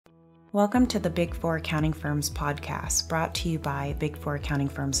Welcome to the Big Four Accounting Firms podcast, brought to you by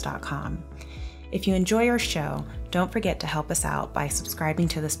big4accountingfirms.com. If you enjoy our show, don't forget to help us out by subscribing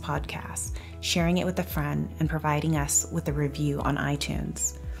to this podcast, sharing it with a friend, and providing us with a review on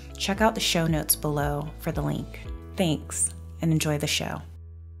iTunes. Check out the show notes below for the link. Thanks, and enjoy the show.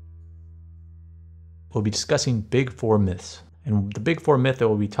 We'll be discussing Big Four myths. And the Big Four myth that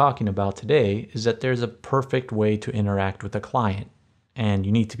we'll be talking about today is that there's a perfect way to interact with a client, and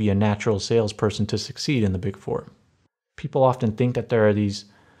you need to be a natural salesperson to succeed in the Big Four. People often think that there are these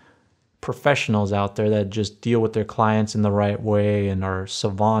professionals out there that just deal with their clients in the right way and are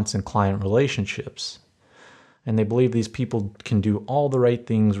savants in client relationships. And they believe these people can do all the right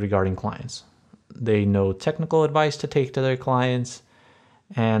things regarding clients. They know technical advice to take to their clients,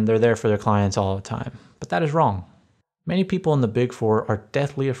 and they're there for their clients all the time. But that is wrong. Many people in the Big Four are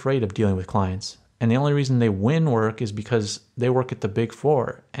deathly afraid of dealing with clients. And the only reason they win work is because they work at the Big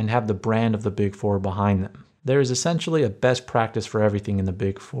Four and have the brand of the Big Four behind them. There is essentially a best practice for everything in the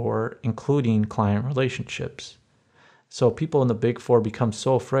Big Four, including client relationships. So people in the Big Four become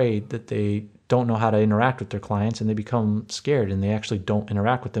so afraid that they don't know how to interact with their clients, and they become scared, and they actually don't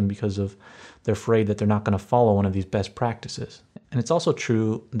interact with them because they're afraid that they're not going to follow one of these best practices. And it's also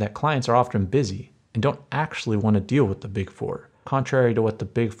true that clients are often busy and don't actually want to deal with the Big Four. Contrary to what the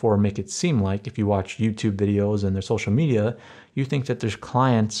Big Four make it seem like, if you watch YouTube videos and their social media, you think that there's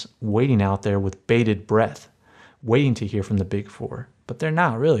clients waiting out there with bated breath, waiting to hear from the Big Four. But they're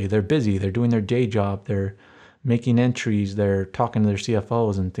not really. They're busy. They're doing their day job. They're making entries. They're talking to their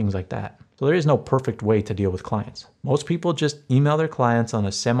CFOs and things like that. So there is no perfect way to deal with clients. Most people just email their clients on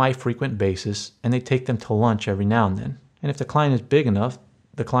a semi-frequent basis, and they take them to lunch every now and then. And if the client is big enough,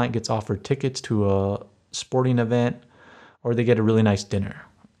 the client gets offered tickets to a sporting event, or they get a really nice dinner.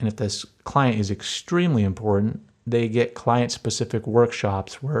 And if this client is extremely important, they get client-specific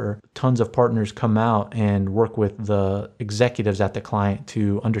workshops where tons of partners come out and work with the executives at the client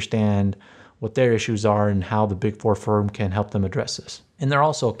to understand what their issues are and how the Big Four firm can help them address this. And there are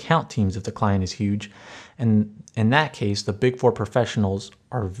also account teams if the client is huge. And in that case, the Big Four professionals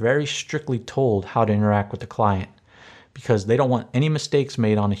are very strictly told how to interact with the client, because they don't want any mistakes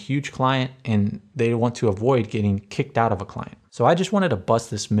made on a huge client, and they want to avoid getting kicked out of a client. So I just wanted to bust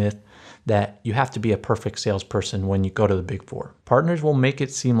this myth that you have to be a perfect salesperson when you go to the Big Four. Partners will make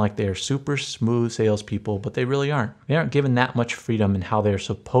it seem like they are super smooth salespeople, but they really aren't. They aren't given that much freedom in how they're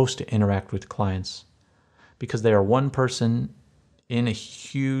supposed to interact with clients. Because they are one person in a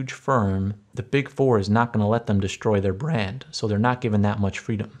huge firm, the Big Four is not going to let them destroy their brand, so they're not given that much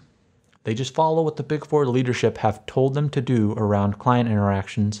freedom. They just follow what the Big Four leadership have told them to do around client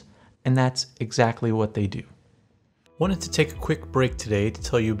interactions, and that's exactly what they do. Wanted to take a quick break today to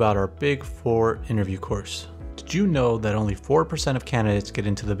tell you about our Big Four interview course. Did you know that only 4% of candidates get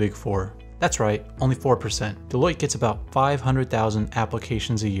into the Big Four? That's right, only 4%. Deloitte gets about 500,000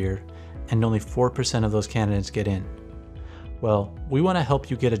 applications a year, and only 4% of those candidates get in. Well, we want to help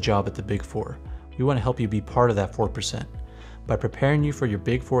you get a job at the Big Four. We want to help you be part of that 4%. By preparing you for your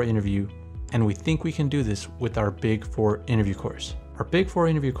Big Four interview, and we think we can do this with our Big Four interview course. Our Big Four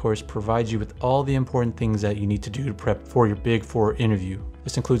interview course provides you with all the important things that you need to do to prep for your Big Four interview.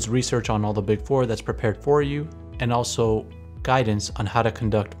 This includes research on all the Big Four that's prepared for you, and also guidance on how to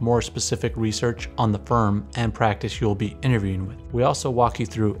conduct more specific research on the firm and practice you'll be interviewing with. We also walk you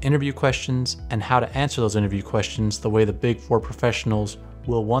through interview questions and how to answer those interview questions the way the Big Four professionals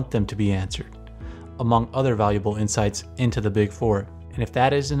will want them to be answered, among other valuable insights into the Big Four. And if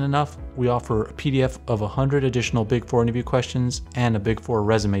that isn't enough, we offer a PDF of 100 additional Big Four interview questions and a Big Four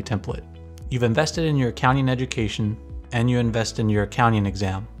resume template. You've invested in your accounting education, and you invest in your accounting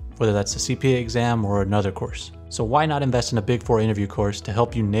exam, whether that's a CPA exam or another course. So why not invest in a Big Four interview course to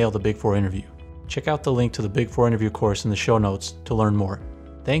help you nail the Big Four interview? Check out the link to the Big Four interview course in the show notes to learn more.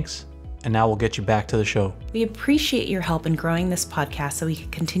 Thanks. And now we'll get you back to the show. We appreciate your help in growing this podcast so we can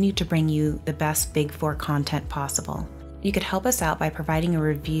continue to bring you the best Big Four content possible. You could help us out by providing a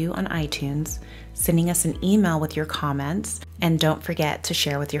review on iTunes, sending us an email with your comments, and don't forget to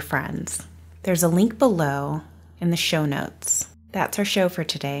share with your friends. There's a link below in the show notes. That's our show for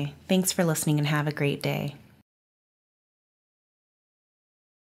today. Thanks for listening and have a great day.